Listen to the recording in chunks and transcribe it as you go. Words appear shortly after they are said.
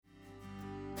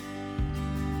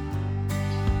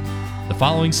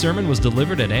following sermon was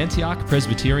delivered at Antioch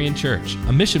Presbyterian Church,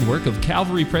 a mission work of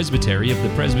Calvary Presbytery of the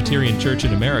Presbyterian Church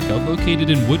in America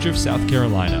located in Woodruff, South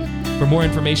Carolina. For more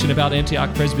information about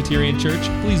Antioch Presbyterian Church,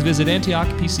 please visit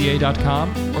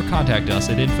antiochpca.com or contact us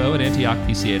at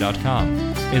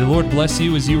info@antiochpca.com. May the Lord bless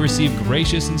you as you receive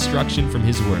gracious instruction from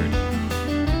His Word.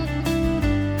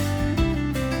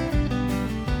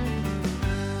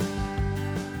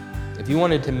 If you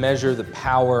wanted to measure the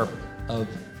power of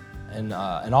an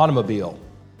automobile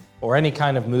or any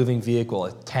kind of moving vehicle,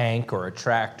 a tank or a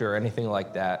tractor or anything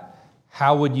like that,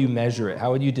 how would you measure it? How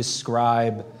would you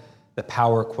describe the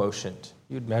power quotient?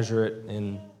 You'd measure it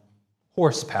in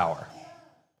horsepower.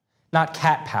 Not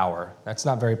cat power, that's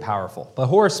not very powerful, but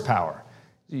horsepower.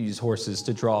 You use horses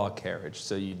to draw a carriage,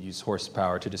 so you'd use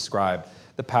horsepower to describe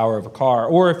the power of a car.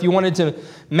 Or if you wanted to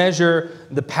measure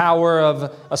the power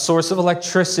of a source of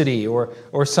electricity or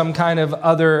some kind of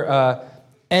other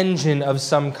engine of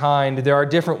some kind, there are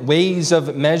different ways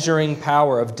of measuring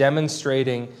power, of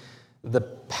demonstrating the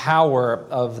power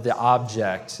of the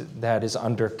object that is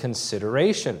under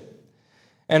consideration.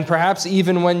 And perhaps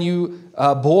even when you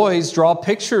boys draw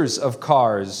pictures of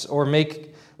cars or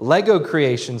make Lego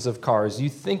creations of cars, you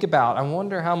think about, I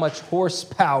wonder how much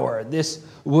horsepower this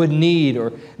would need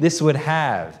or this would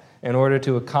have in order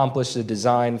to accomplish the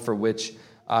design for which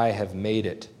I have made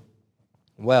it.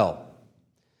 Well,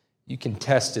 you can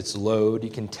test its load, you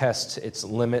can test its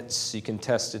limits, you can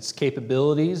test its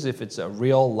capabilities if it's a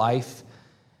real-life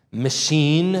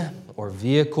machine or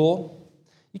vehicle.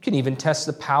 You can even test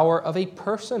the power of a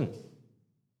person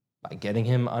by getting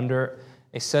him under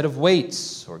a set of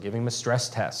weights or giving him a stress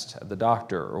test at the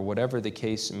doctor or whatever the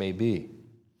case may be.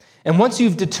 And once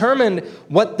you've determined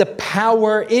what the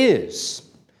power is,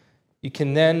 you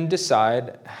can then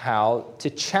decide how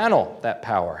to channel that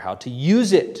power, how to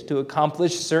use it to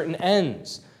accomplish certain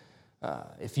ends.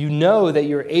 If you know that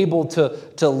you're able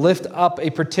to lift up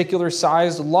a particular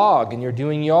sized log and you're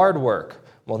doing yard work,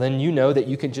 well, then you know that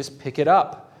you can just pick it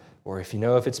up. Or if you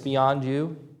know if it's beyond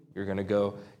you, you're going to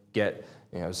go get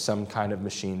some kind of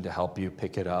machine to help you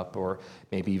pick it up, or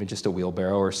maybe even just a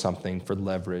wheelbarrow or something for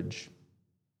leverage.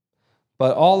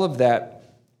 But all of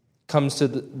that comes to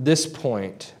this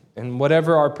point, and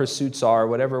whatever our pursuits are,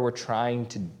 whatever we're trying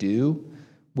to do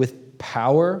with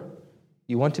power,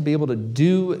 you want to be able to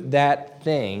do that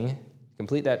thing,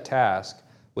 complete that task,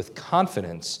 with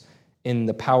confidence in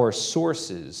the power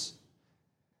sources,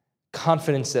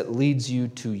 confidence that leads you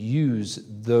to use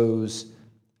those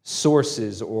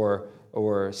sources or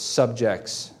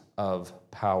subjects of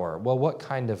power. Well, what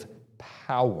kind of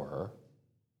power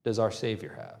does our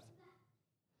Savior have?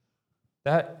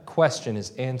 That question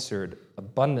is answered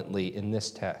abundantly in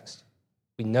this text.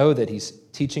 We know that He's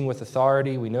teaching with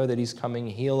authority. We know that He's coming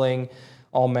healing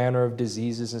all manner of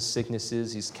diseases and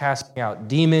sicknesses. He's casting out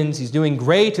demons. He's doing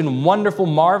great and wonderful,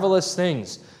 marvelous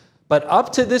things. But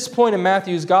up to this point in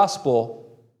Matthew's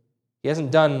gospel, He hasn't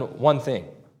done one thing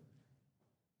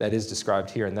that is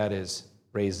described here, and that is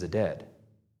raise the dead.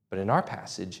 But in our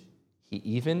passage, He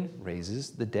even raises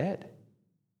the dead.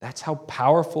 That's how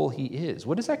powerful He is.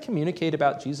 What does that communicate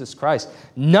about Jesus Christ?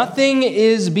 Nothing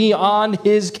is beyond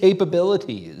His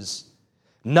capabilities.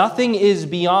 Nothing is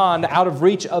beyond, out of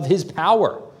reach of His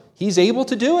power. He's able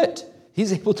to do it.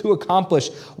 He's able to accomplish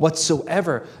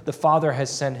whatsoever the Father has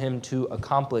sent Him to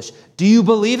accomplish. Do you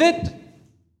believe it?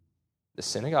 The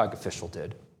synagogue official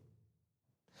did.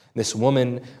 This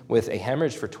woman with a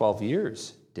hemorrhage for 12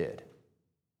 years did.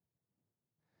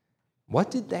 What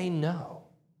did they know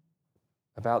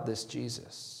about this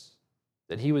Jesus?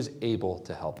 That He was able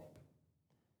to help.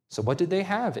 So what did they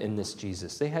have in this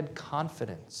Jesus? They had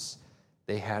confidence.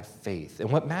 They had faith. And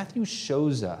what Matthew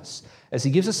shows us, as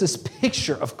he gives us this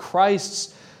picture of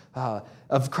Christ's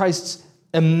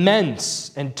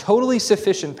immense and totally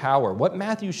sufficient power, what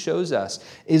Matthew shows us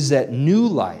is that new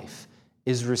life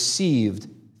is received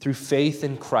through faith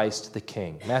in Christ the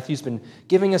King. Matthew's been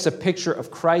giving us a picture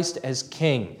of Christ as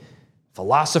King,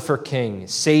 philosopher King,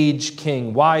 sage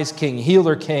King, wise King,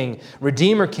 healer King,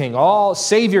 redeemer King, all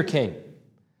Savior King,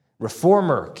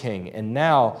 reformer King. And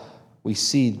now we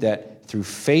see that through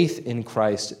faith in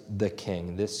Christ the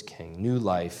King, this King, new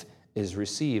life is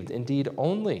received, indeed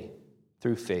only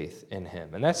through faith in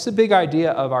Him. And that's the big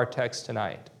idea of our text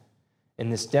tonight. In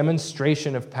this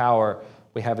demonstration of power,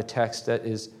 we have a text that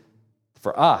is,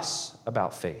 for us,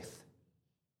 about faith.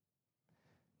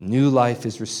 New life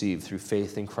is received through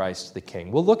faith in Christ the King.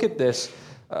 We'll look at this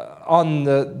on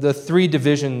the three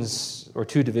divisions, or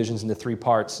two divisions into three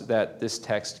parts that this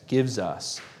text gives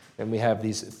us. And we have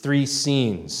these three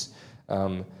scenes,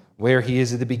 where He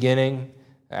is at the beginning,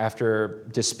 after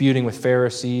disputing with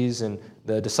Pharisees and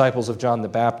the disciples of John the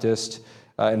Baptist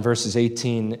in verses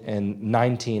 18 and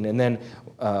 19. And then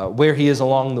where he is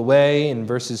along the way in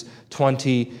verses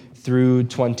 20 through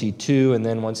 22. And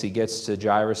then once he gets to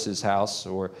Jairus' house,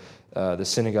 or the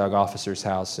synagogue officer's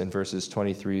house, in verses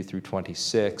 23 through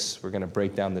 26. We're going to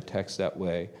break down the text that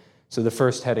way. So the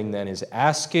first heading then is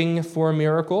asking for a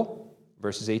miracle,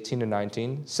 verses 18 to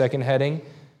 19. Second heading,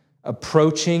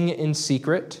 approaching in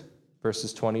secret,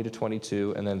 verses 20 to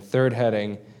 22. And then third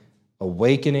heading,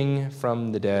 awakening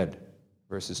from the dead,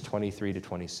 verses 23 to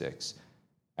 26.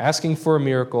 Asking for a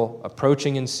miracle,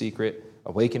 approaching in secret,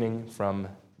 awakening from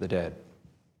the dead.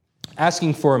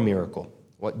 Asking for a miracle,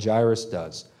 what Jairus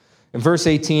does. In verse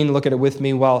 18, look at it with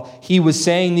me. While he was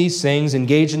saying these things,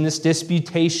 engaged in this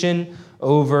disputation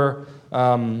over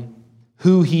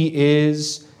who he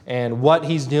is and what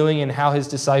he's doing and how his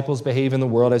disciples behave in the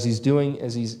world, as he's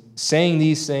saying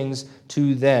these things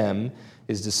to them,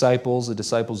 his disciples, the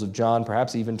disciples of John,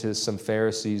 perhaps even to some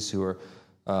Pharisees who are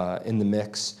in the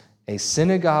mix, a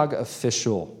synagogue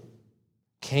official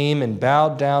came and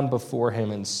bowed down before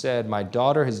him and said, "My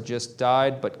daughter has just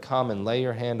died, but come and lay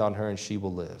your hand on her and she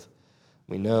will live."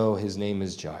 We know his name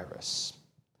is Jairus.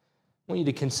 I want you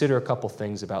to consider a couple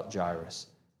things about Jairus.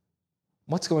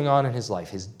 What's going on in his life?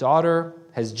 His daughter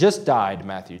has just died,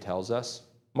 Matthew tells us.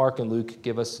 Mark and Luke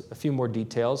give us a few more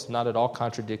details, not at all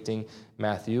contradicting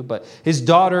Matthew, but his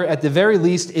daughter, at the very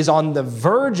least, is on the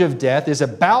verge of death, is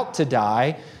about to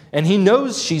die, and he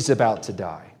knows she's about to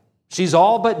die. She's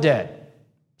all but dead,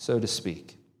 so to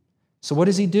speak. So what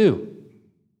does he do?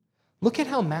 Look at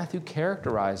how Matthew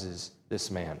characterizes this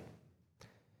man.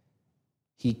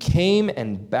 He came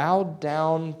and bowed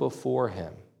down before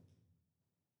him,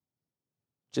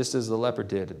 just as the leper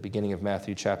did at the beginning of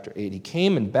Matthew chapter 8. He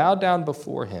came and bowed down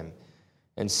before him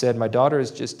and said, "My daughter has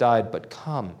just died, but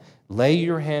come, lay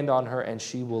your hand on her and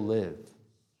she will live."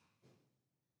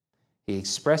 He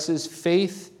expresses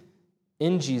faith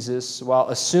in Jesus while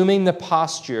assuming the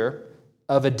posture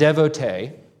of a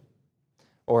devotee,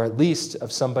 or at least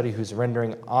of somebody who's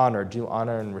rendering honor, due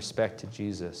honor and respect to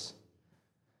Jesus.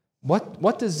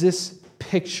 What does this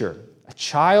picture? A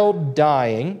child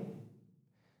dying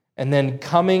and then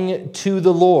coming to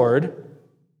the Lord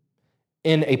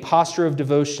in a posture of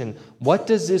devotion. What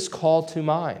does this call to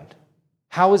mind?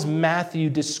 How is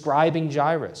Matthew describing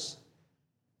Jairus?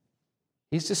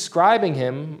 He's describing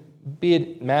him, be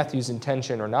it Matthew's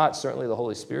intention or not, certainly the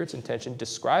Holy Spirit's intention,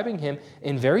 describing him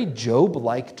in very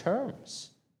Job-like terms.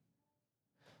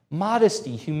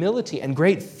 Modesty, humility, and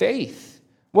great faith.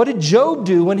 What did Job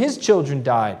do when his children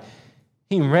died?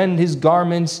 He rent his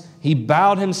garments, he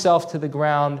bowed himself to the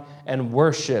ground, and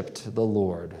worshiped the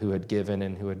Lord who had given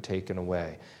and who had taken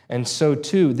away. And so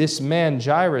too, this man,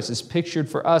 Jairus, is pictured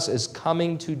for us as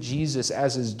coming to Jesus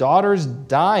as his daughter's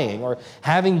dying, or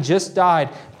having just died,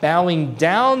 bowing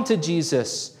down to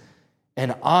Jesus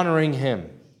and honoring him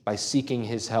by seeking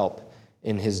his help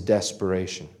in his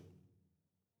desperation.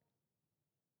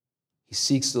 He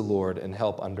seeks the Lord and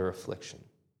help under affliction.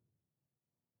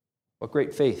 What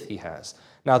great faith he has.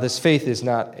 Now, this faith is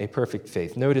not a perfect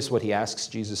faith. Notice what he asks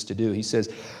Jesus to do. He says,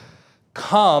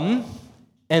 "Come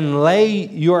and lay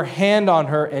your hand on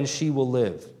her and she will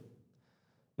live."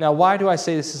 Now, why do I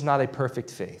say this is not a perfect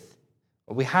faith?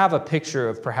 Well, we have a picture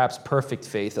of perhaps perfect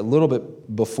faith a little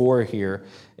bit before here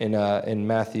in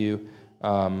Matthew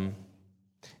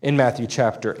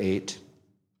chapter 8,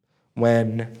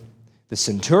 when the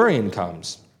centurion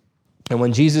comes. And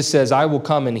when Jesus says, "I will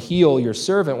come and heal your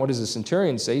servant," what does the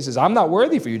centurion say? He says, "I'm not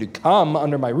worthy for you to come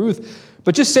under my roof,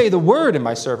 but just say the word and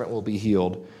my servant will be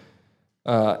healed."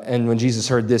 And when Jesus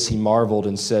heard this, he marveled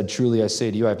and said, "Truly I say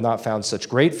to you, I have not found such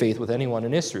great faith with anyone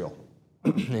in Israel."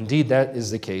 Indeed, that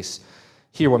is the case.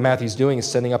 Here, what Matthew's doing is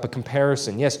setting up a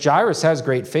comparison. Yes, Jairus has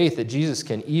great faith that Jesus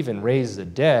can even raise the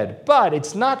dead, but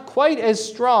it's not quite as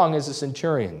strong as the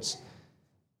centurion's.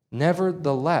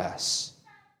 Nevertheless,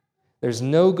 there's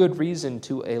no good reason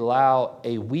to allow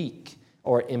a weak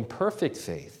or imperfect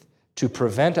faith to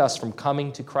prevent us from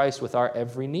coming to Christ with our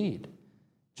every need.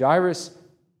 Jairus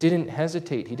didn't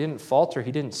hesitate. He didn't falter.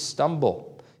 He didn't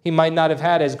stumble. He might not have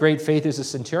had as great faith as a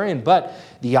centurion, but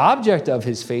the object of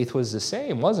his faith was the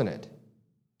same, wasn't it?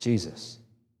 Jesus.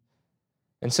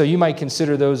 And so you might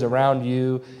consider those around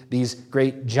you, these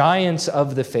great giants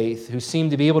of the faith who seem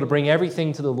to be able to bring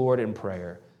everything to the Lord in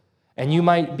prayer. And you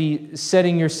might be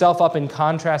setting yourself up in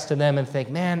contrast to them and think,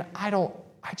 "Man, I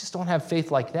just don't have faith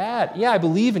like that. Yeah, I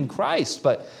believe in Christ,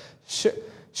 but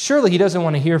surely he doesn't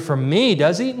want to hear from me,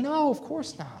 does he?" No, of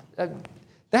course not.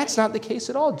 That's not the case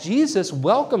at all. Jesus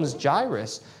welcomes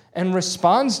Jairus and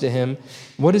responds to him.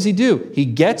 What does he do? He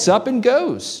gets up and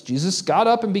goes. Jesus got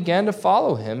up and began to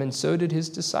follow him, and so did his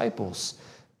disciples.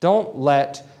 Don't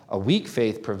let a weak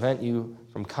faith prevent you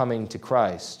from coming to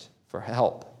Christ for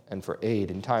help and for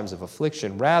aid in times of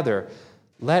affliction. Rather,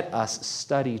 let us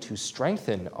study to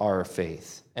strengthen our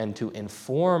faith and to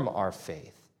inform our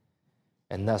faith.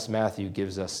 And thus Matthew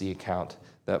gives us the account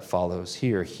that follows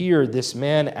here. Here, this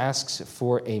man asks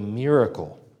for a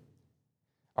miracle.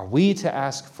 Are we to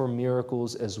ask for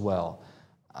miracles as well?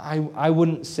 I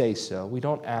wouldn't say so. We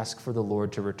don't ask for the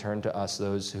Lord to return to us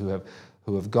those who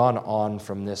have gone on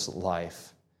from this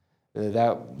life.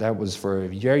 That was for a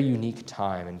very unique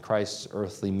time in Christ's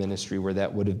earthly ministry where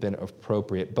that would have been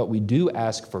appropriate. But we do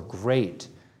ask for great,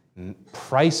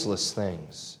 priceless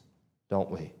things,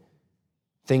 don't we?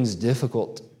 Things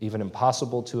difficult, even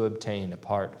impossible to obtain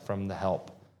apart from the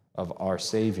help of our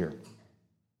Savior.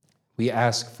 We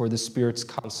ask for the Spirit's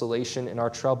consolation in our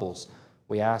troubles.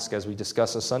 We ask, as we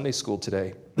discuss in Sunday school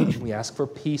today, we ask for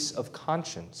peace of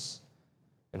conscience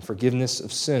and forgiveness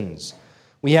of sins.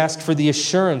 We ask for the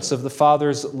assurance of the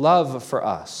Father's love for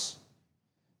us.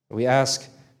 We ask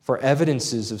for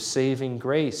evidences of saving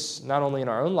grace, not only in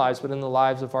our own lives, but in the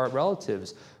lives of our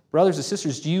relatives. Brothers and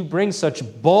sisters, do you bring such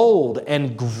bold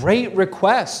and great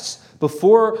requests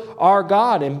before our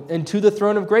God and to the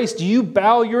throne of grace? Do you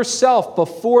bow yourself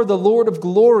before the Lord of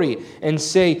glory and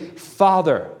say,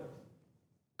 Father,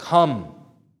 come.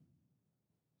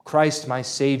 Christ, my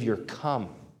Savior, come.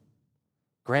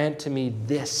 Grant to me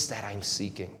this that I'm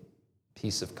seeking,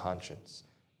 peace of conscience,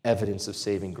 evidence of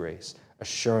saving grace,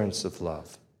 assurance of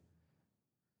love,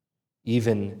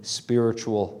 even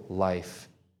spiritual life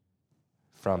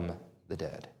from the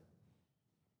dead.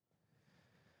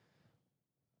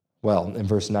 Well, in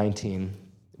verse 19,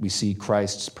 we see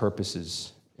Christ's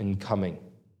purposes in coming.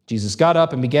 Jesus got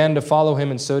up and began to follow him,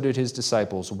 and so did his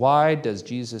disciples. Why does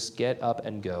Jesus get up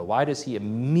and go? Why does he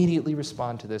immediately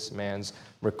respond to this man's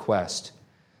request?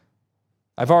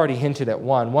 I've already hinted at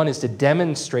one. One is to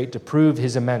demonstrate, to prove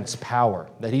his immense power,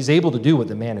 that he's able to do what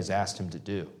the man has asked him to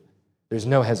do. There's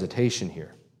no hesitation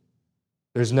here.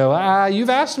 There's no, you've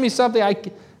asked me something,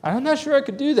 I'm not sure I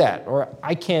could do that, or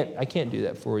I can't do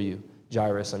that for you,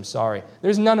 Jairus, I'm sorry.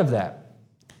 There's none of that.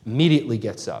 Immediately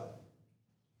gets up,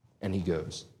 and he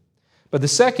goes. But the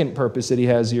second purpose that he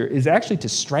has here is actually to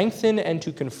strengthen and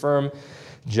to confirm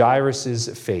Jairus'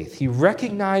 faith. He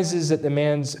recognizes that the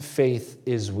man's faith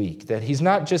is weak, that he's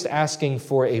not just asking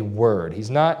for a word.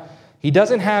 He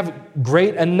doesn't have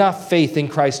great enough faith in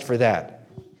Christ for that.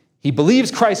 He believes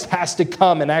Christ has to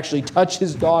come and actually touch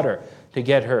his daughter to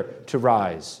get her to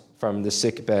rise from the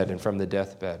sick bed and from the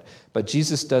deathbed. But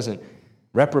Jesus doesn't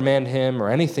reprimand him or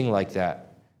anything like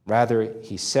that. Rather,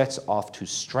 he sets off to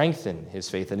strengthen his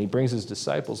faith, and he brings his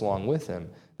disciples along with him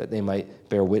that they might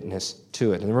bear witness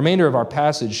to it. And the remainder of our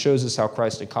passage shows us how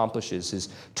Christ accomplishes his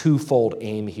twofold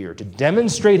aim here, to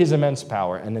demonstrate his immense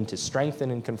power and then to strengthen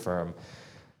and confirm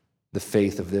the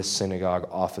faith of this synagogue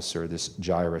officer, this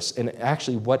Jairus. And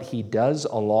actually what he does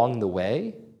along the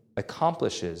way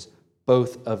accomplishes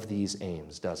both of these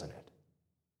aims, doesn't it?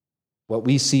 What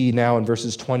we see now in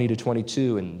verses 20 to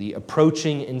 22 in the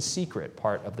approaching in secret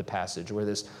part of the passage, where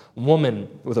this woman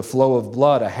with a flow of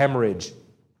blood, a hemorrhage,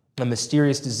 a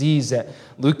mysterious disease that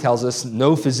Luke tells us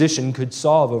no physician could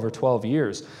solve over 12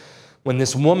 years. When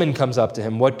this woman comes up to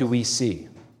him, what do we see?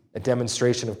 A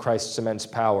demonstration of Christ's immense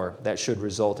power that should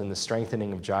result in the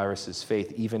strengthening of Jairus'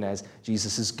 faith, even as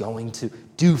Jesus is going to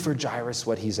do for Jairus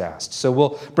what he's asked. So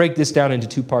we'll break this down into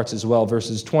two parts as well.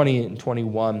 Verses 20 and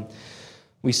 21,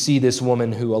 we see this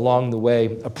woman who along the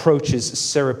way approaches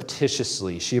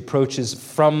surreptitiously. She approaches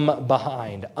from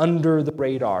behind, under the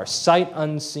radar, sight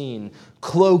unseen,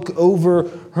 cloak over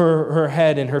her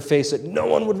head and her face that no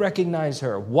one would recognize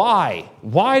her. Why?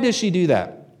 Why does she do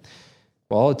that?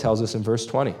 Well, it tells us in verse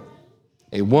 20,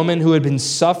 a woman who had been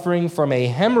suffering from a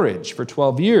hemorrhage for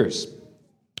 12 years,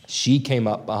 she came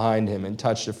up behind him and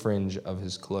touched a fringe of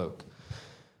his cloak.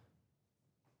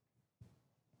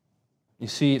 You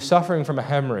see, suffering from a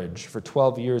hemorrhage for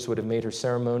 12 years would have made her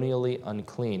ceremonially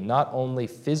unclean, not only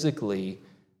physically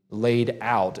laid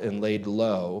out and laid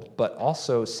low, but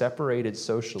also separated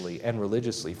socially and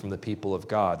religiously from the people of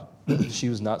God. She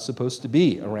was not supposed to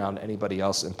be around anybody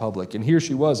else in public. And here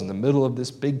she was in the middle of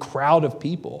this big crowd of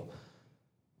people.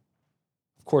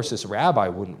 Of course, this rabbi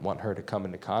wouldn't want her to come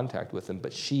into contact with him,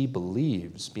 but she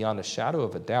believes beyond a shadow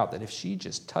of a doubt that if she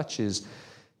just touches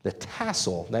the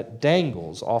tassel that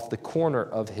dangles off the corner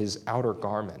of his outer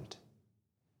garment,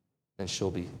 then she'll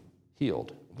be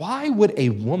healed. Why would a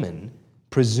woman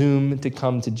presume to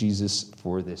come to Jesus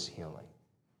for this healing?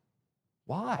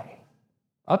 Why?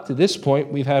 Up to this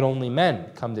point, we've had only men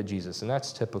come to Jesus, and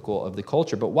that's typical of the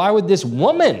culture. But why would this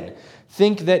woman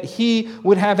think that he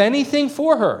would have anything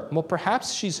for her? Well,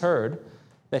 perhaps she's heard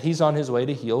that he's on his way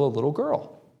to heal a little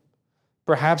girl.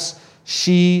 Perhaps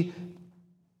she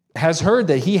has heard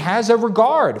that he has a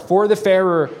regard for the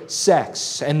fairer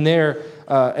sex and their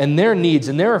needs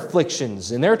and their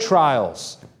afflictions and their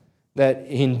trials, that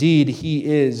indeed he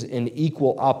is an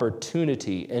equal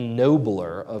opportunity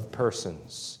ennobler of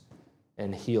persons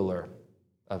and healer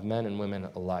of men and women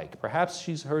alike. Perhaps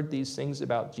she's heard these things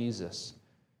about Jesus,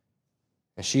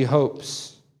 and she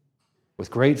hopes with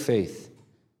great faith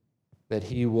that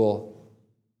he will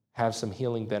have some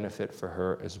healing benefit for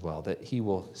her as well, that he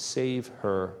will save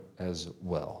her as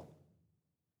well.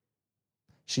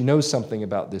 She knows something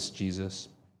about this Jesus,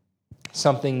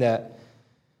 something that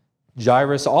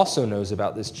Jairus also knows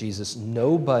about this Jesus.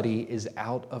 Nobody is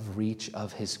out of reach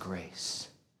of his grace.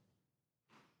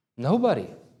 Nobody.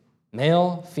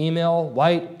 Male, female,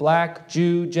 white, black,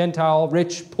 Jew, Gentile,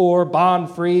 rich, poor,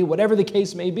 bond, free, whatever the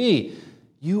case may be,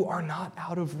 you are not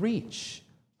out of reach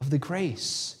of the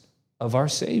grace of our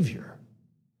Savior.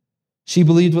 She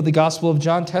believed what the Gospel of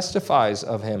John testifies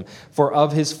of him. For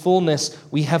of his fullness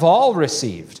we have all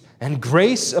received, and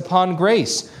grace upon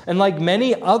grace. And like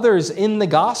many others in the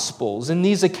Gospels, in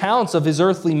these accounts of his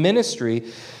earthly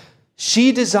ministry,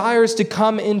 she desires to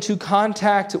come into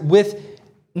contact with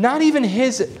not even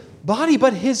his body,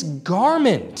 but his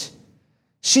garment.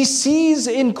 She sees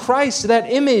in Christ that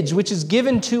image which is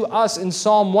given to us in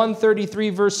Psalm 133,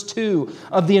 verse 2,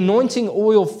 of the anointing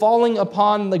oil falling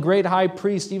upon the great high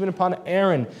priest, even upon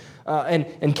Aaron,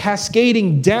 and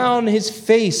cascading down his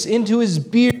face into his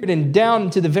beard and down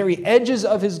to the very edges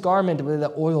of his garment, where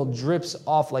the oil drips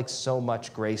off like so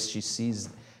much grace. She sees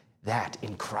that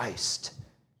in Christ.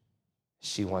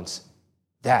 She wants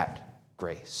that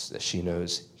grace that she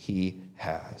knows he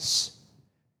has.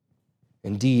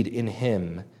 Indeed, in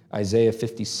him, Isaiah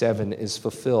 57 is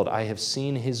fulfilled. I have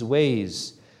seen his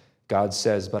ways, God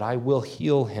says, but I will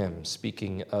heal him,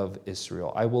 speaking of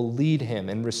Israel. I will lead him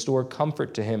and restore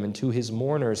comfort to him and to his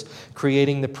mourners,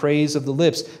 creating the praise of the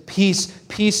lips. Peace,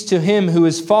 peace to him who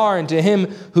is far and to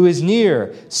him who is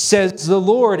near, says the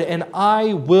Lord, and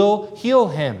I will heal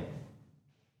him.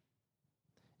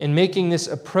 In making this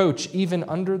approach, even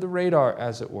under the radar,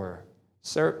 as it were,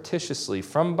 surreptitiously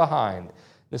from behind,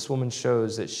 this woman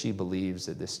shows that she believes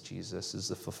that this Jesus is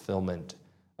the fulfillment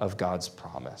of God's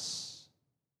promise,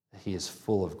 that he is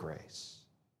full of grace,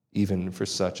 even for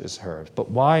such as her. But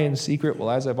why in secret?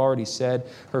 Well, as I've already said,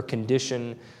 her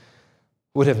condition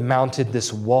would have mounted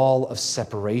this wall of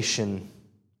separation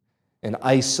and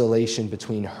isolation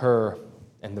between her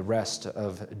and the rest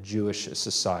of Jewish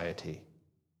society.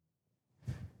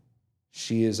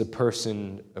 She is a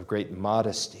person of great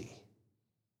modesty,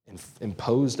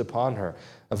 imposed upon her,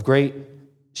 of great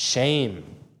shame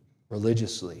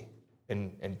religiously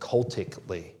and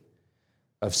cultically,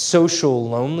 of social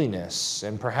loneliness,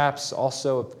 and perhaps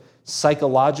also of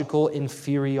psychological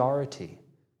inferiority.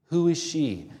 Who is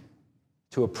she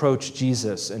to approach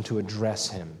Jesus and to address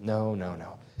him? No.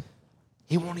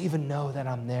 He won't even know that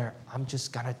I'm there. I'm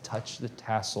just going to touch the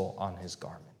tassel on his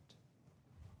garment.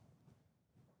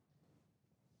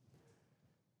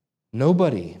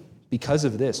 Nobody, because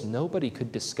of this, nobody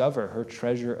could discover her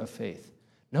treasure of faith.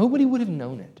 Nobody would have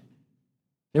known it.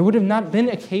 There would have not been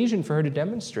occasion for her to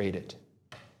demonstrate it.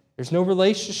 There's no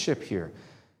relationship here.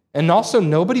 And also,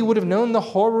 nobody would have known the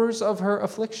horrors of her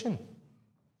affliction,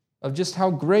 of just how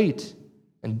great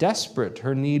and desperate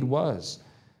her need was.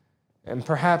 And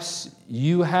perhaps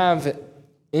you have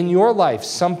in your life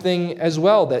something as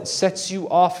well that sets you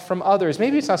off from others.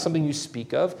 Maybe it's not something you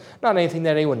speak of, not anything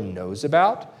that anyone knows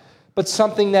about, but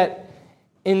something that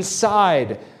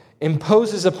inside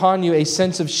imposes upon you a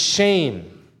sense of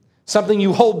shame, something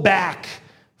you hold back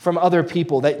from other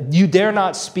people that you dare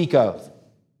not speak of.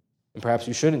 And perhaps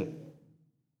you shouldn't.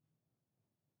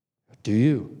 Do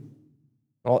you?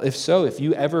 Well, if so, if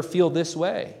you ever feel this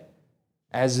way,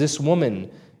 as this woman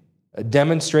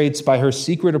demonstrates by her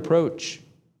secret approach,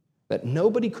 that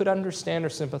nobody could understand or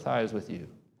sympathize with you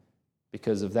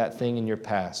because of that thing in your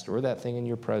past or that thing in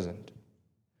your present,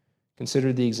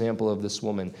 consider the example of this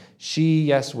woman. She,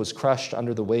 yes, was crushed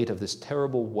under the weight of this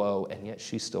terrible woe, and yet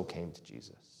she still came to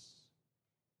Jesus.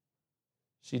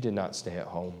 She did not stay at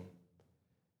home.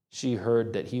 She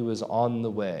heard that he was on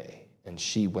the way, and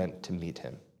she went to meet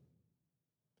him.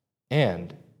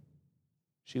 And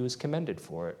she was commended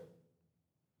for it.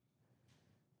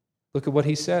 Look at what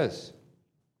he says.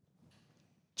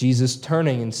 Jesus,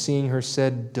 turning and seeing her,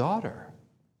 said, Daughter,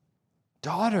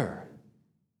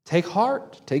 take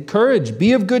heart, take courage,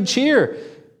 be of good cheer.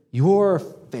 Your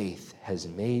faith has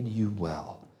made you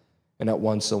well." And at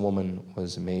once the woman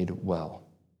was made well.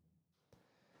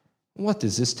 What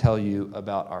does this tell you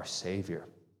about our Savior?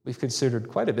 We've considered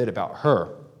quite a bit about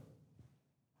her.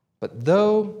 But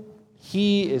though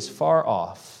he is far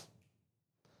off,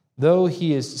 though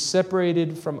he is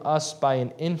separated from us by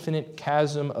an infinite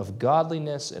chasm of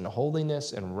godliness and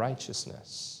holiness and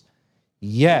righteousness,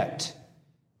 yet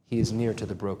he is near to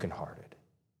the brokenhearted.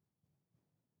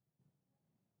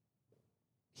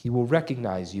 He will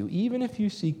recognize you even if you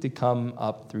seek to come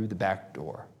up through the back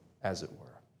door, as it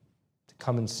were, to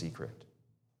come in secret,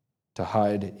 to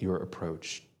hide your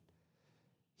approach.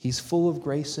 He's full of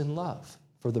grace and love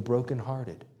for the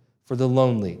brokenhearted, for the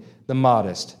lonely, the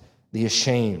modest, the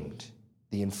ashamed,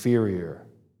 the inferior.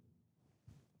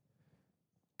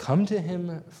 Come to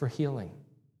him for healing.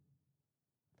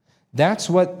 That's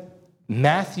what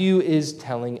Matthew is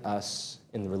telling us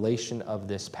in relation of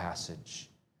this passage.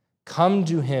 Come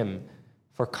to him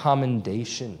for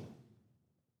commendation,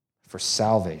 for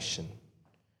salvation.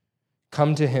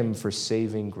 Come to him for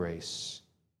saving grace.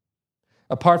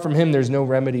 Apart from him, there's no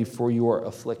remedy for your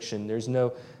affliction. There's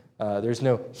no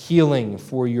healing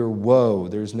for your woe.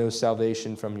 There's no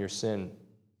salvation from your sin.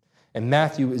 And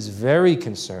Matthew is very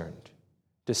concerned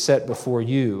to set before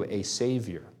you a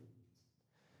Savior.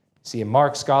 See, in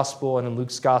Mark's gospel and in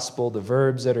Luke's gospel, the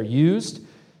verbs that are used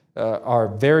are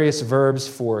various verbs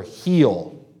for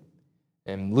heal.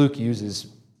 And Luke uses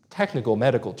technical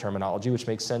medical terminology, which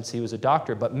makes sense. He was a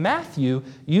doctor. But Matthew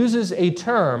uses a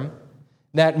term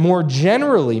that more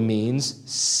generally means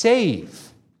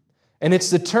save. And it's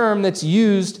the term that's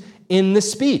used in the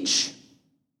speech.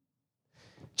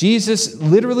 Jesus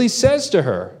literally says to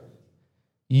her,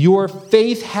 "Your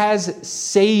faith has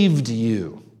saved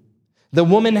you." The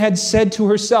woman had said to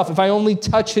herself, "If I only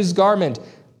touch his garment,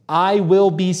 I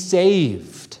will be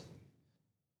saved."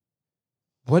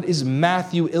 What is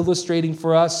Matthew illustrating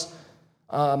for us?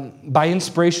 By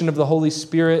inspiration of the Holy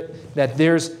Spirit, that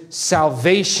there's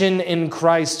salvation in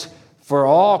Christ for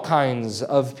all kinds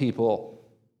of people.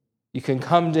 You can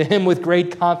come to him with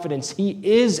great confidence. He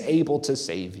is able to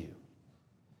save you.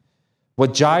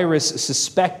 What Jairus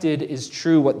suspected is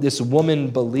true. What this woman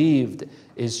believed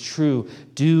is true.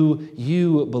 Do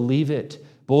you believe it?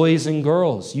 Boys and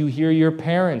girls, you hear your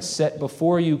parents set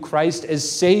before you Christ as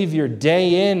Savior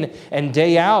day in and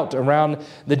day out around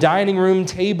the dining room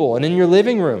table and in your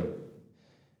living room.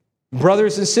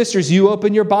 Brothers and sisters, you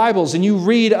open your Bibles and you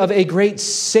read of a great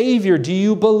Savior. Do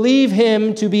you believe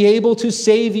him to be able to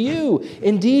save you?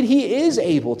 Indeed, he is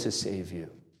able to save you.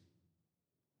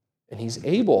 And he's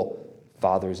able,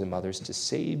 fathers and mothers, to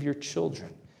save your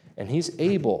children. And he's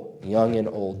able, young and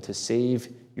old, to save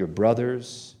your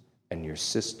brothers and your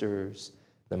sisters,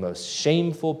 the most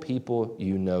shameful people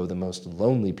you know, the most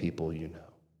lonely people you know,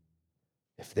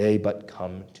 if they but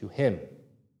come to him,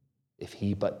 if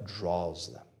he but draws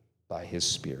them by his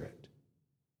Spirit.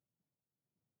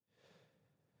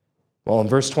 Well, in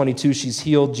verse 22, she's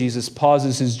healed. Jesus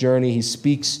pauses his journey. He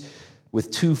speaks with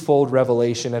twofold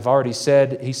revelation. I've already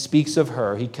said he speaks of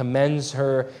her. He commends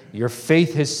her. Your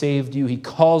faith has saved you. He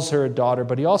calls her a daughter,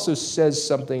 but he also says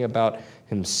something about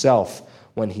himself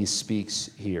when he speaks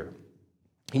here.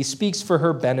 He speaks for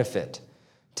her benefit,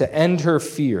 to end her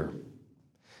fear.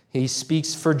 He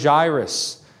speaks for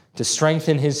Jairus, to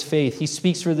strengthen his faith. He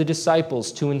speaks for the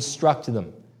disciples, to instruct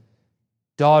them.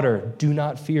 Daughter, do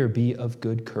not fear, be of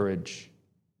good courage.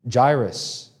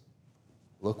 Jairus,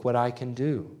 look what I can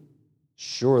do.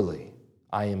 Surely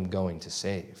I am going to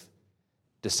save.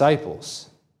 Disciples,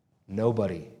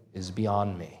 nobody is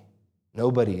beyond me.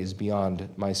 Nobody is beyond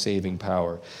my saving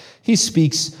power. He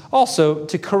speaks also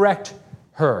to correct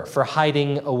her for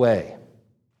hiding away,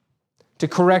 to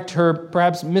correct her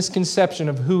perhaps misconception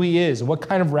of who he is and what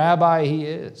kind of rabbi he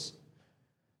is,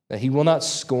 that he will not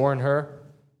scorn her,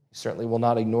 he certainly will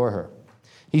not ignore her.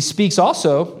 He speaks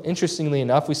also, interestingly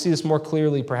enough, we see this more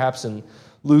clearly perhaps in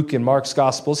Luke and Mark's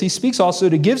Gospels, he speaks also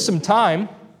to give some time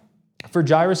for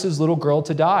Jairus' little girl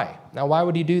to die. Now, why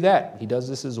would he do that? He does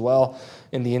this as well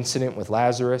in the incident with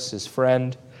Lazarus, his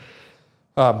friend.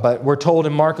 But we're told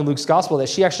in Mark and Luke's Gospel that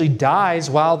she actually dies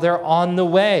while they're on the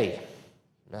way,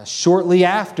 shortly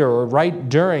after or right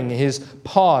during his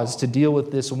pause to deal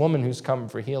with this woman who's come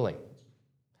for healing.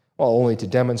 Well, only to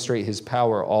demonstrate his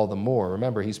power all the more.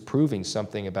 Remember, he's proving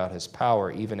something about his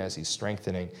power even as he's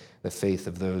strengthening the faith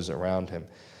of those around him.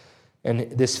 And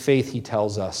this faith, he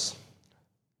tells us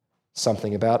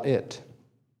something about it.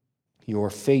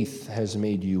 Your faith has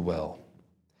made you well.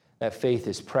 That faith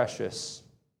is precious,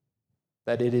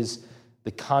 that it is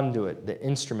the conduit, the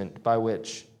instrument by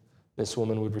which this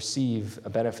woman would receive a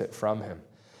benefit from him,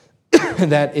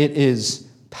 that it is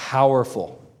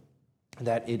powerful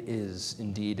that it is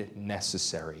indeed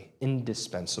necessary,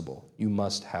 indispensable. You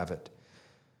must have it.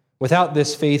 Without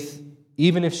this faith,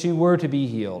 even if she were to be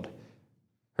healed,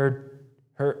 her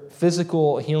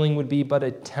physical healing would be but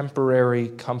a temporary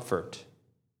comfort.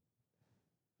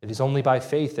 It is only by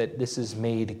faith that this is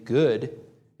made good.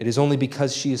 It is only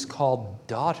because she is called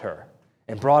daughter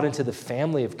and brought into the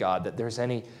family of God that there's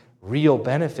any real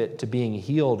benefit to being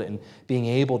healed and being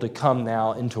able to come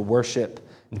now into worship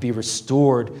and be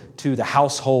restored to the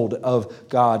household of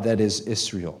God that is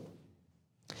Israel.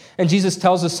 And Jesus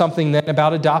tells us something then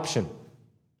about adoption.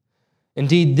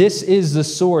 Indeed, this is the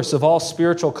source of all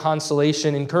spiritual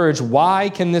consolation and courage. Why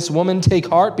can this woman take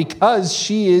heart? Because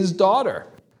she is daughter.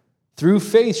 Through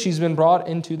faith, she's been brought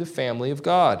into the family of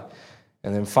God.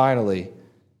 And then finally,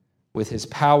 with his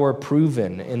power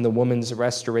proven in the woman's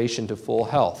restoration to full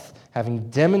health, having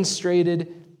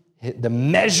demonstrated the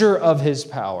measure of his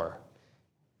power,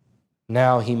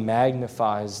 now he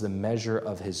magnifies the measure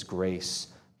of his grace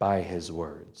by his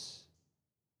words.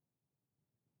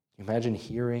 Imagine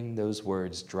hearing those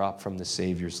words drop from the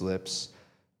Savior's lips.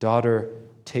 Daughter,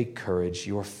 take courage.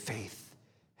 Your faith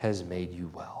has made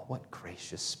you well. What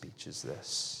gracious speech is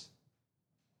this?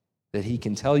 That he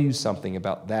can tell you something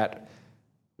about that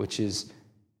which is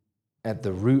at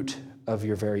the root of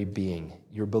your very being,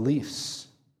 your beliefs,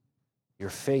 your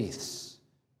faiths,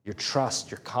 your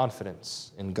trust, your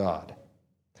confidence in God.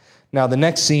 Now, the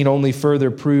next scene only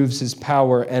further proves his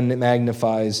power and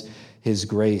magnifies his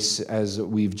grace, as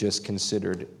we've just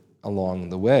considered along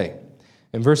the way.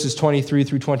 In verses 23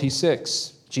 through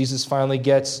 26, Jesus finally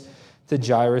gets to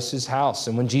Jairus' house.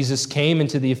 And when Jesus came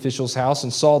into the official's house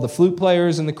and saw the flute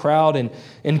players in the crowd and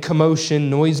in commotion,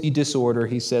 noisy disorder,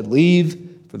 he said,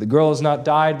 "Leave, for the girl has not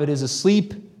died, but is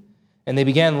asleep." And they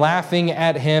began laughing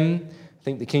at him. I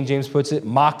think the King James puts it,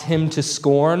 mocked him to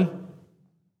scorn.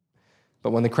 But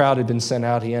when the crowd had been sent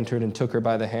out, he entered and took her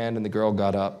by the hand, and the girl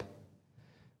got up.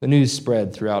 The news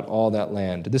spread throughout all that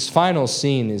land. This final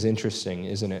scene is interesting,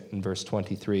 isn't it, in verse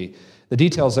 23? The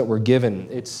details that were given,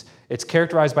 it's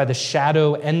characterized by the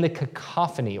shadow and the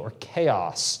cacophony or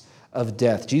chaos of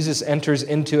death. Jesus enters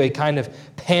into a kind of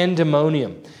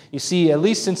pandemonium. You see, at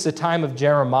least since the time of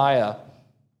Jeremiah,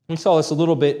 we saw this a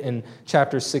little bit in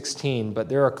chapter 16, but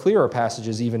there are clearer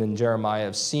passages even in Jeremiah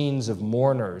of scenes of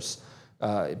mourners,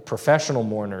 professional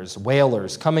mourners,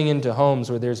 wailers, coming into homes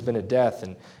where there's been a death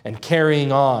and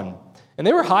carrying on. And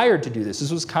they were hired to do this.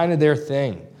 This was kind of their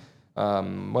thing.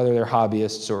 Whether they're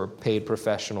hobbyists or paid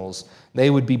professionals, they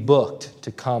would be booked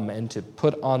to come and to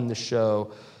put on the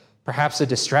show, perhaps to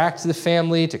distract the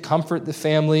family, to comfort the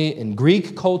family. In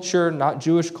Greek culture, not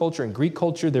Jewish culture, in Greek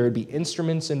culture, there would be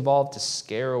instruments involved to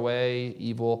scare away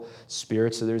evil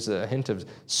spirits. So there's a hint of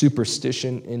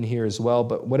superstition in here as well.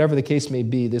 But whatever the case may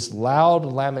be, this loud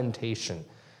lamentation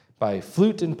by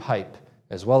flute and pipe,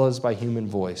 as well as by human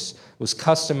voice, was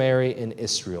customary in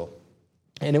Israel.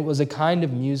 And it was a kind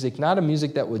of music, not a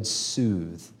music that would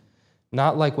soothe,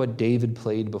 not like what David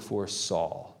played before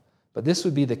Saul. But this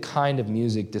would be the kind of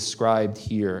music described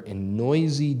here in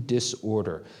noisy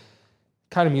disorder.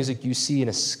 Kind of music you see in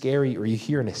a scary, or you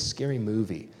hear in a scary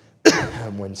movie.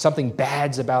 When something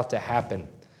bad's about to happen,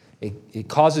 it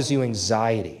causes you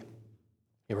anxiety.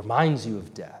 It reminds you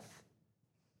of death.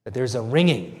 That there's a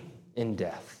ringing in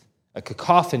death, a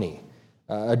cacophony,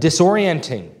 a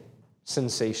disorienting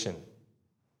sensation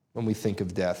when we think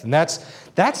of death. And that's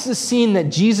the scene that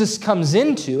Jesus comes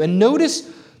into. And notice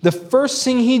the first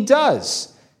thing he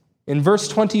does. In verse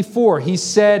 24, he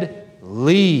said,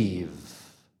 "Leave."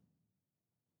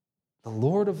 The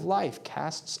Lord of life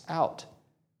casts out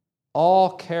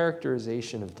all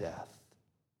characterization of death.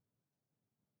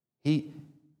 He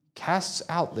casts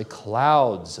out the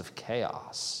clouds of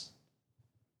chaos.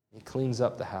 He cleans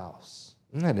up the house.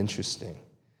 Isn't that interesting?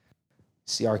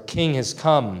 See, our King has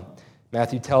come,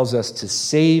 Matthew tells us, to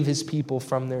save his people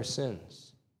from their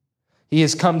sins. He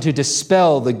has come to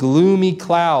dispel the gloomy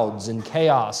clouds and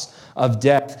chaos of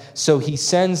death, so he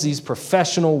sends these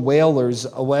professional wailers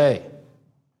away.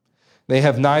 They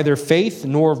have neither faith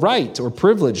nor right or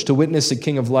privilege to witness the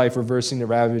King of life reversing the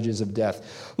ravages of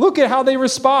death. Look at how they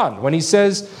respond when he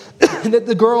says that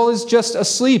the girl is just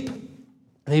asleep.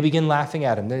 They begin laughing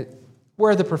at him.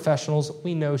 Where are the professionals?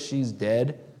 We know she's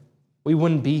dead. We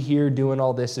wouldn't be here doing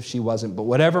all this if she wasn't. But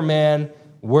whatever, man,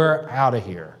 we're out of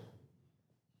here.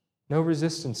 No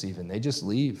resistance even. They just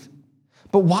leave.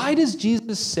 But why does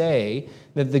Jesus say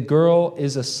that the girl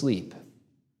is asleep?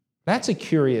 That's a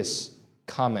curious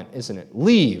comment, isn't it?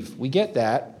 Leave. We get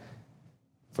that.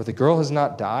 For the girl has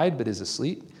not died, but is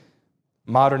asleep.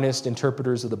 Modernist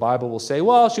interpreters of the Bible will say,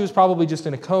 well, she was probably just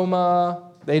in a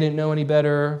coma. They didn't know any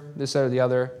better, this, that, or the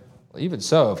other. Well, even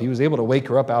so, if he was able to wake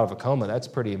her up out of a coma, that's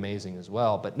pretty amazing as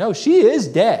well. But no, she is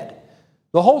dead.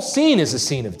 The whole scene is a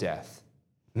scene of death.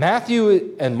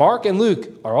 Matthew and Mark and Luke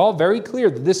are all very clear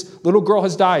that this little girl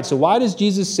has died. So why does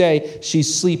Jesus say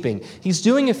she's sleeping? He's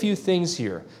doing a few things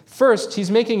here. First,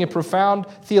 he's making a profound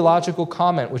theological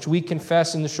comment, which we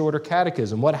confess in the shorter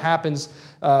catechism. What happens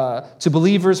to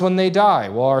believers when they die?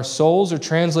 Well, our souls are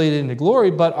translated into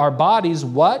glory, but our bodies,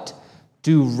 what?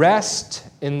 Do rest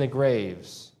in the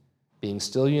graves. Being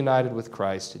still united with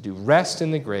Christ, do rest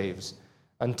in the graves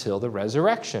until the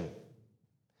resurrection.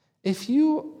 If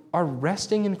you are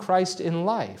resting in Christ in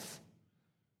life,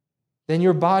 then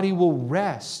your body will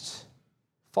rest,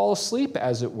 fall asleep,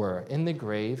 as it were, in the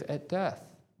grave at death.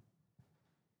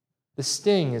 The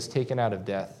sting is taken out of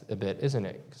death a bit, isn't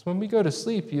it? Because when we go to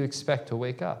sleep, you expect to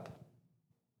wake up.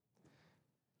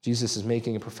 Jesus is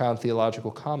making a profound theological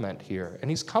comment here, and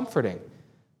he's comforting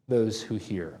those who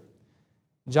hear.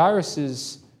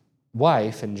 Jairus'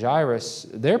 wife and Jairus,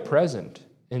 they're present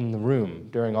in the room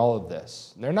during all of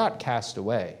this. They're not cast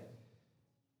away.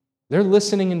 They're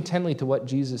listening intently to what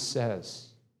Jesus says.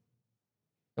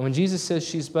 And when Jesus says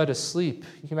she's but asleep,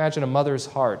 you can imagine a mother's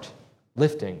heart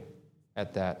lifting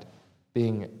at that,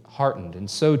 being heartened. And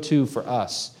so too for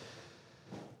us.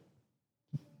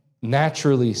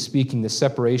 Naturally speaking, the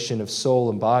separation of soul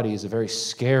and body is a very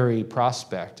scary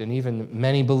prospect, and even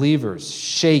many believers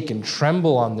shake and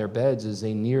tremble on their beds as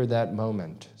they near that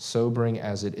moment, sobering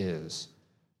as it is.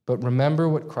 But remember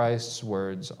what Christ's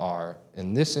words are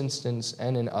in this instance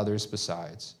and in others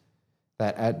besides,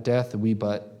 that at death we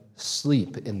but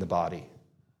sleep in the body,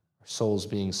 our souls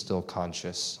being still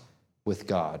conscious with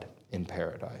God in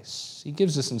paradise. He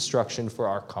gives us instruction for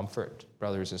our comfort,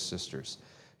 brothers and sisters.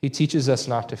 He teaches us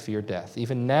not to fear death.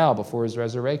 Even now, before his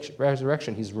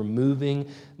resurrection, he's removing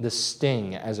the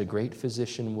sting, as a great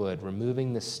physician would,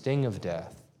 removing the sting of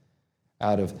death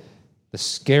out of the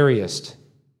scariest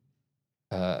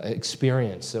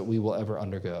experience that we will ever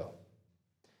undergo.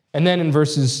 And then in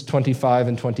verses 25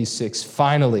 and 26,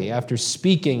 finally, after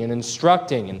speaking and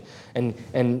instructing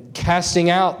and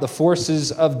casting out the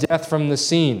forces of death from the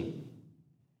scene,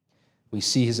 we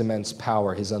see his immense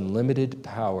power, his unlimited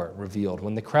power revealed.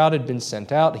 When the crowd had been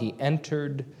sent out, he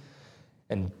entered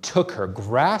and took her,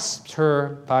 grasped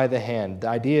her by the hand. The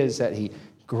idea is that he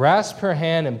grasped her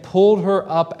hand and pulled her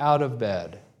up out of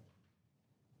bed.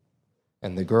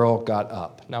 And the girl got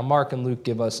up. Now, Mark and Luke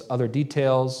give us other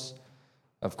details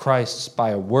of Christ's,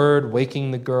 by a word,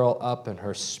 waking the girl up and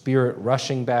her spirit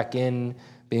rushing back in,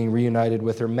 being reunited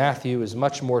with her. Matthew is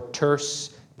much more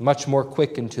terse, much more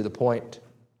quick and to the point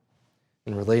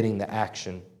in relating the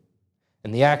action.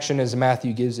 And the action, as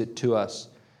Matthew gives it to us,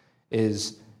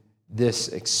 is this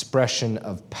expression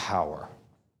of power.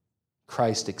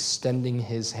 Christ extending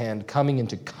his hand, coming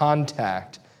into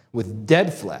contact with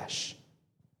dead flesh,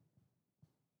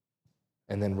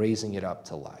 and then raising it up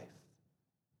to life.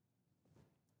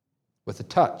 With a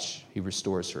touch, he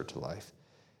restores her to life.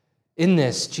 In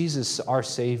this, Jesus, our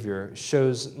Savior,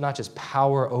 shows not just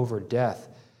power over death,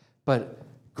 but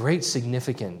great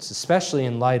significance, especially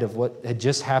in light of what had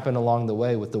just happened along the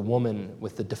way with the woman,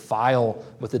 with the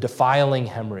defiling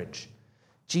hemorrhage.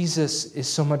 Jesus is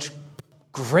so much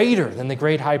greater than the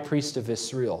great high priest of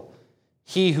Israel.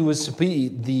 He who was to be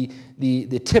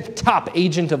the tip-top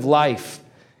agent of life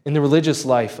in the religious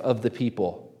life of the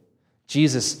people.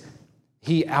 Jesus,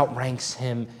 he outranks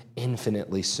him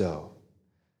infinitely so.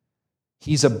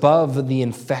 He's above the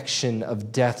infection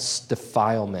of death's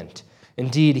defilement.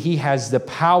 Indeed, he has the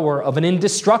power of an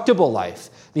indestructible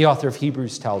life, the author of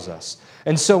Hebrews tells us.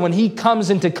 And so when he comes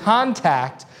into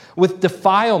contact with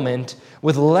defilement,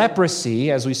 with leprosy,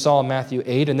 as we saw in Matthew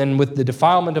 8, and then with the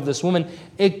defilement of this woman,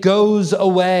 it goes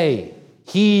away.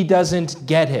 He doesn't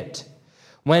get it.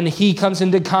 When he comes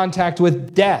into contact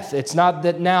with death, it's not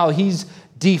that now he's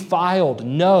defiled,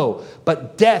 no,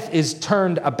 but death is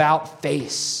turned about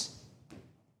face.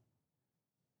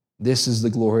 This is the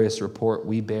glorious report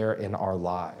we bear in our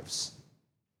lives.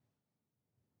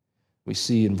 We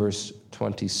see in verse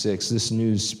 26, this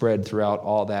news spread throughout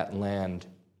all that land.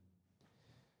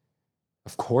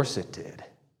 Of course it did.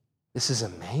 This is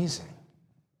amazing.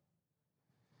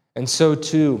 And so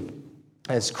too,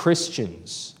 as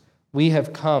Christians, we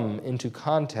have come into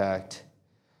contact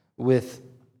with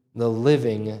the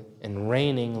living and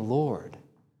reigning Lord,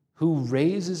 who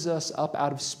raises us up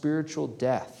out of spiritual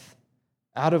death,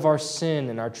 out of our sin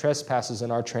and our trespasses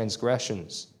and our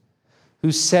transgressions,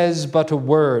 who says but a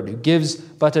word, who gives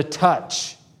but a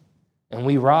touch, and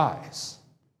we rise.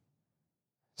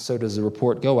 so does the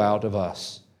report go out of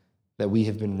us that we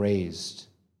have been raised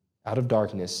out of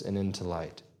darkness and into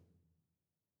light.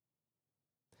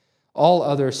 All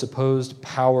other supposed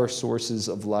power sources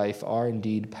of life are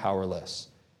indeed powerless.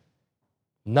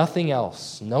 Nothing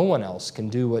else, no one else can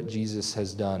do what Jesus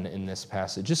has done in this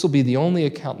passage. This will be the only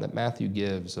account that Matthew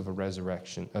gives of a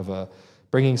resurrection, of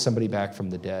bringing somebody back from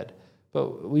the dead.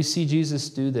 But we see Jesus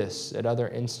do this at other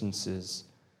instances,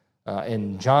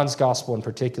 in John's gospel in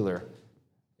particular,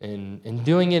 in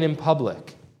doing it in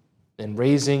public, in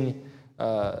raising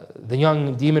the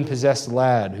young demon-possessed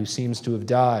lad who seems to have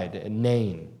died in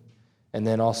Nain, and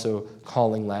then also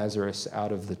calling Lazarus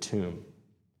out of the tomb.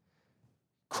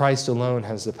 Christ alone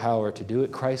has the power to do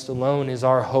it. Christ alone is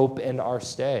our hope and our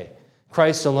stay.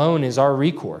 Christ alone is our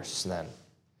recourse, then,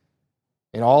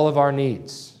 in all of our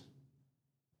needs,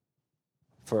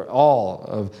 for all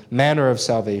of manner of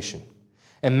salvation.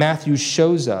 And Matthew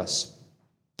shows us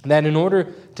that in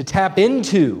order to tap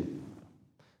into,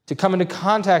 to come into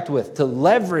contact with, to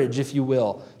leverage, if you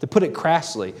will, to put it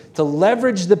crassly, to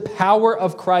leverage the power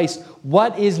of Christ,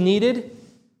 what is needed?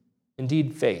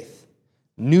 Indeed, faith.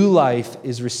 New life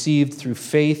is received through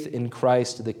faith in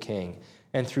Christ the King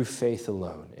and through faith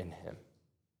alone in him.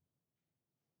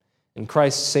 In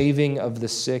Christ's saving of the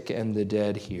sick and the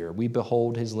dead here, we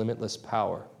behold his limitless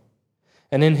power.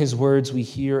 And in his words, we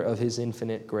hear of his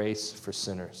infinite grace for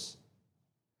sinners.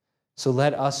 So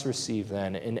let us receive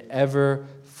then in ever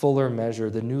fuller measure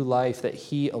the new life that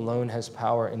he alone has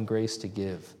power and grace to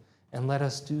give. And let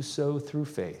us do so through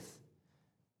faith,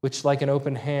 which like an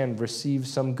open hand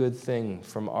receives some good thing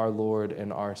from our Lord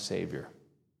and our Savior.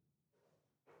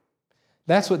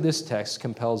 That's what this text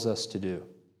compels us to do,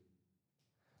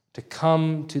 to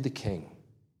come to the King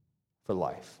for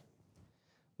life.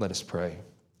 Let us pray.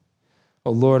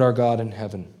 O Lord, our God in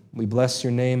heaven, we bless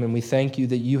your name and we thank you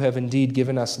that you have indeed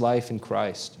given us life in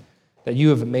Christ, that you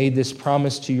have made this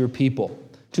promise to your people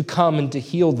to come and to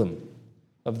heal them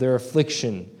of their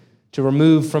affliction, to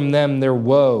remove from them their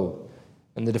woe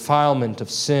and the defilement of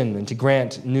sin, and to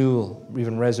grant new,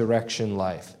 even resurrection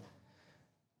life.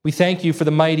 We thank you for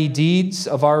the mighty deeds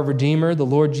of our Redeemer, the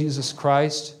Lord Jesus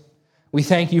Christ. We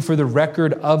thank you for the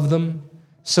record of them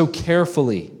so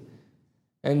carefully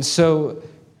and so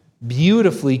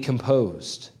beautifully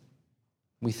composed.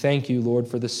 We thank you, Lord,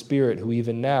 for the Spirit who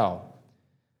even now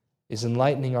is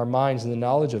enlightening our minds in the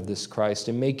knowledge of this Christ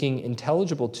and making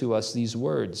intelligible to us these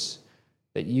words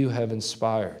that you have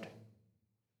inspired.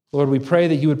 Lord, we pray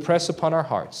that you would press upon our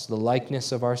hearts the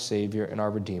likeness of our Savior and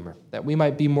our Redeemer, that we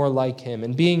might be more like him,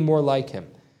 and being more like him,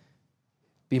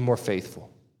 be more faithful,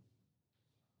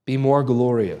 be more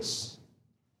glorious,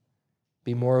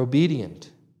 be more obedient,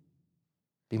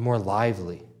 be more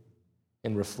lively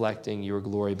in reflecting your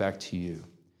glory back to you.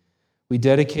 We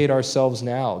dedicate ourselves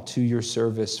now to your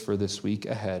service for this week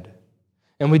ahead.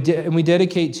 And we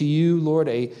dedicate to you, Lord,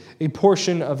 a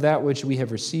portion of that which we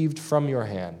have received from your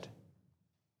hand.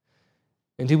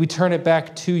 And do we turn it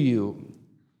back to you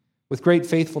with great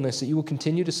faithfulness that you will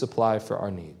continue to supply for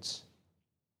our needs.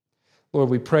 Lord,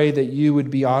 we pray that you would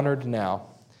be honored now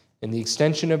in the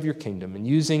extension of your kingdom and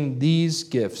using these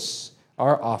gifts,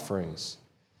 our offerings,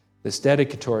 this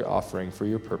dedicatory offering for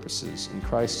your purposes. In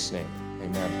Christ's name,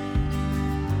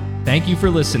 amen. Thank you for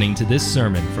listening to this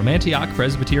sermon from Antioch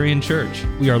Presbyterian Church.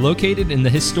 We are located in the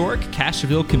historic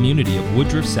Cashville community of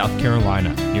Woodruff, South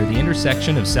Carolina, near the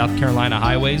intersection of South Carolina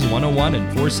Highways 101 and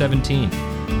 417.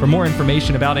 For more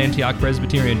information about Antioch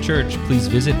Presbyterian Church, please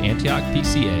visit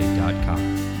antiochpca.com.